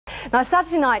Now,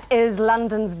 Saturday night is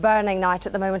London's burning night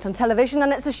at the moment on television,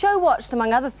 and it's a show watched,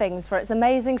 among other things, for its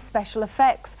amazing special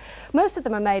effects. Most of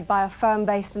them are made by a firm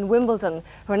based in Wimbledon,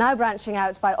 who are now branching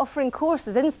out by offering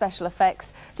courses in special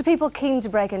effects to people keen to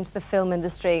break into the film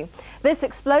industry. This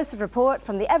explosive report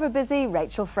from the ever-busy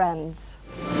Rachel Friend.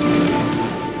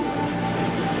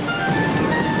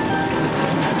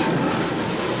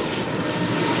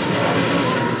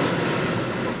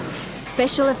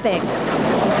 Special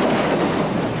effects.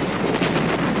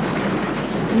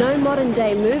 No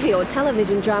modern-day movie or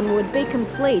television drama would be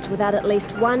complete without at least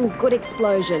one good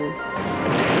explosion.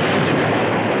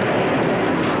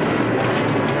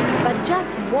 But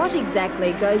just what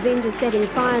exactly goes into setting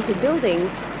fire to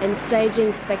buildings and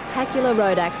staging spectacular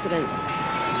road accidents?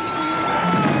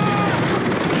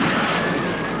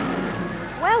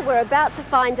 Well, we're about to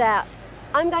find out.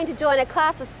 I'm going to join a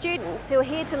class of students who are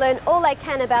here to learn all they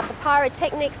can about the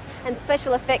pyrotechnics and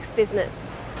special effects business.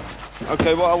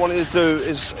 Okay, what I wanted to do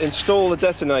is install the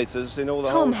detonators in all the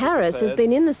Tom Harris has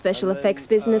been in the special effects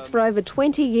business for over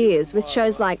 20 years, with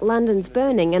shows like London's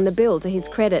Burning and The Bill to his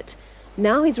credit.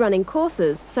 Now he's running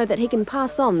courses so that he can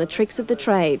pass on the tricks of the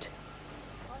trade.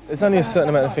 There's only a certain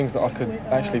amount of things that I could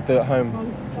actually do at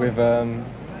home with,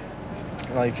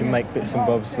 like you can make bits and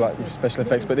bobs like with special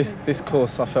effects, but this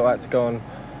course I felt I had to go on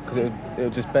because it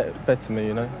would just better me,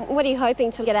 you know. What are you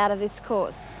hoping to get out of this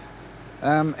course?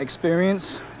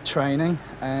 Experience, training,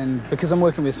 and because I'm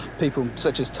working with people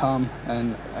such as Tom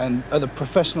and other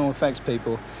professional effects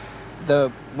people,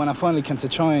 when I finally come to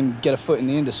try and get a foot in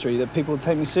the industry, that people will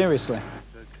take me seriously.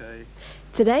 Okay.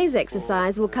 Today's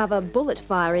exercise will cover bullet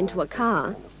fire into a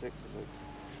car,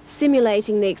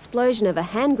 simulating the explosion of a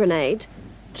hand grenade,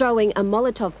 throwing a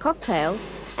Molotov cocktail,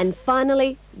 and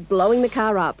finally blowing the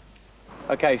car up.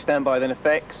 Okay, stand by then,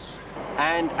 effects,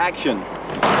 and action.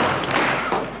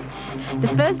 The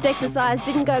first exercise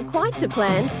didn't go quite to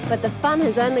plan, but the fun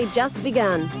has only just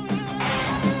begun.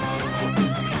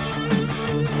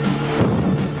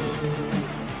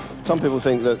 Some people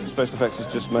think that special effects is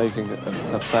just making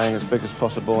a bang as big as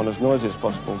possible and as noisy as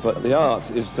possible, but the art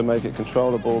is to make it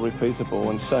controllable, repeatable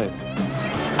and safe.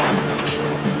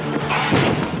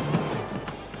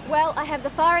 Well, I have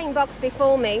the firing box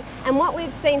before me, and what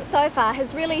we've seen so far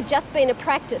has really just been a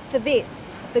practice for this,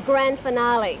 the grand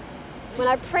finale. When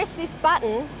I press this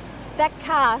button, that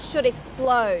car should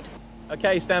explode.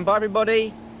 Okay, stand by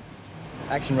everybody.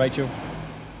 Action, Rachel.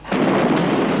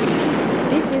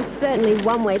 This is certainly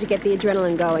one way to get the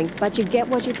adrenaline going, but you get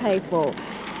what you pay for.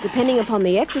 Depending upon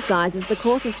the exercises, the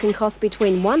courses can cost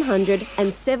between £100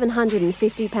 and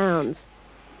 £750.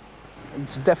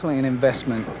 It's definitely an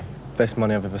investment. Best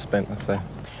money I've ever spent, I'd say.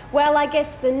 Well, I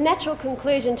guess the natural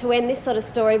conclusion to end this sort of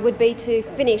story would be to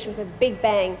finish with a big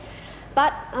bang.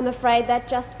 But I'm afraid that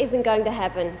just isn't going to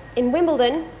happen. In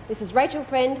Wimbledon, this is Rachel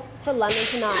Friend for London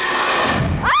Tonight.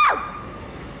 Oh!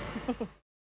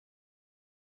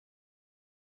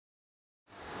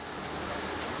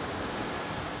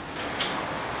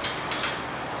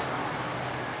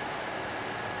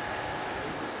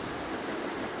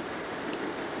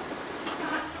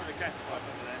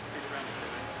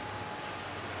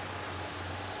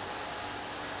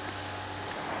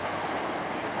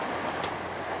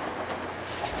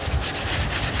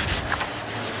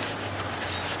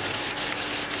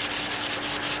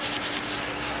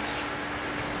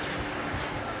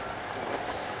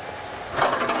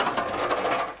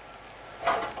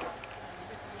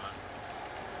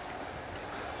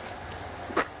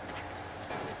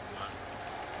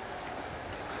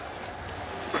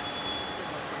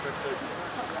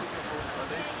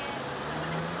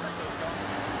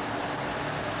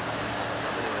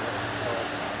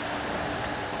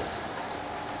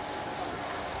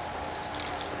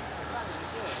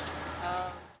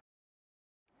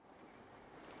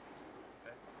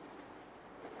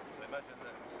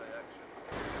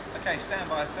 Okay, stand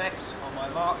by effects on my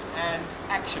mark and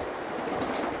action.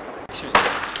 Action.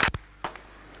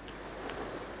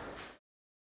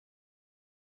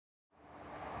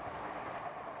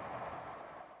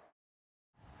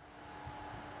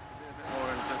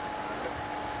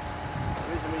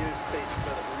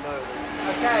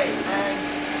 Okay, and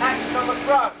action on the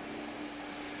front.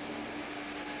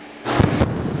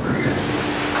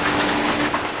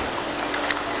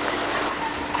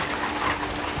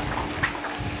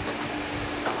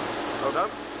 Well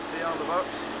done. See on the box.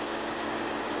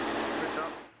 Good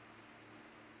job.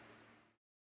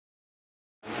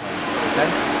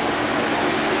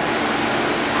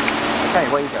 Okay,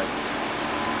 away you go.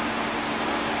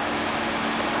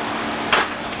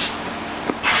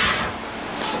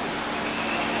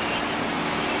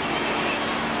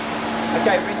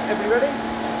 Okay, everybody ready?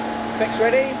 Effects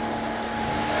ready.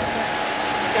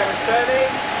 Camera's turning.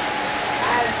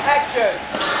 And action.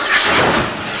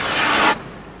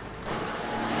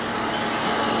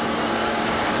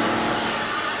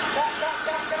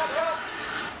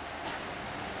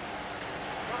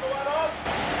 Number one on.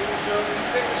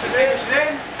 Extinguishers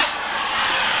in.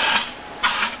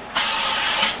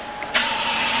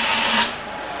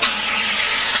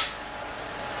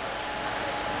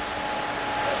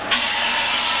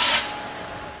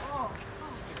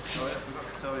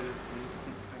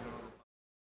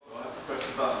 Press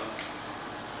the button.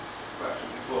 Fraction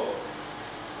before.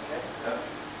 Okay.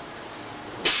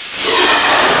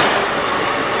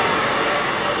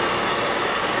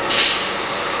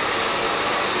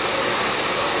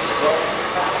 Yeah.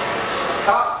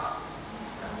 Cut.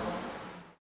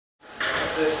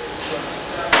 That's it.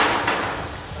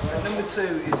 Number 2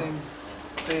 is in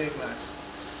beer glass.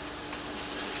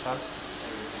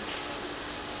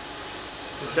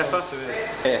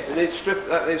 Yeah, it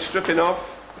needs stripping off.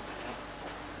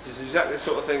 This is exactly the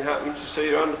sort of thing happens. You see,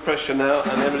 you're under pressure now,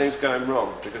 and everything's going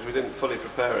wrong because we didn't fully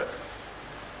prepare it.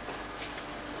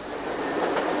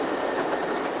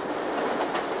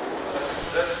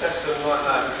 Let's test them like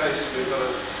that in case we've got a...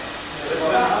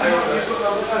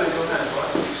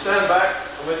 Stand back,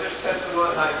 and we'll just test them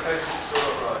like that in case it's still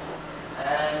not right.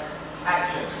 And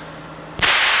action.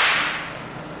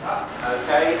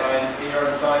 Okay, and here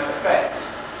on side effects.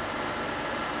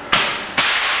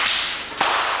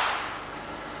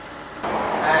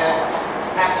 And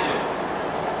action.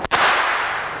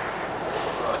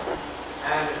 Right.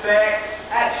 And effects,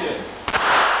 action.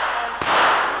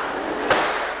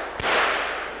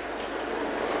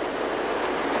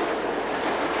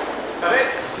 Got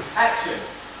it? Action.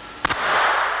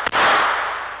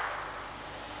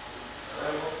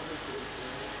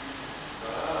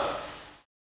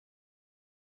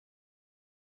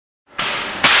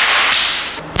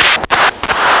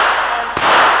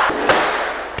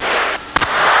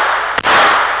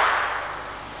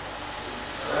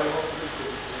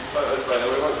 Photos later,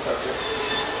 we won't touch it.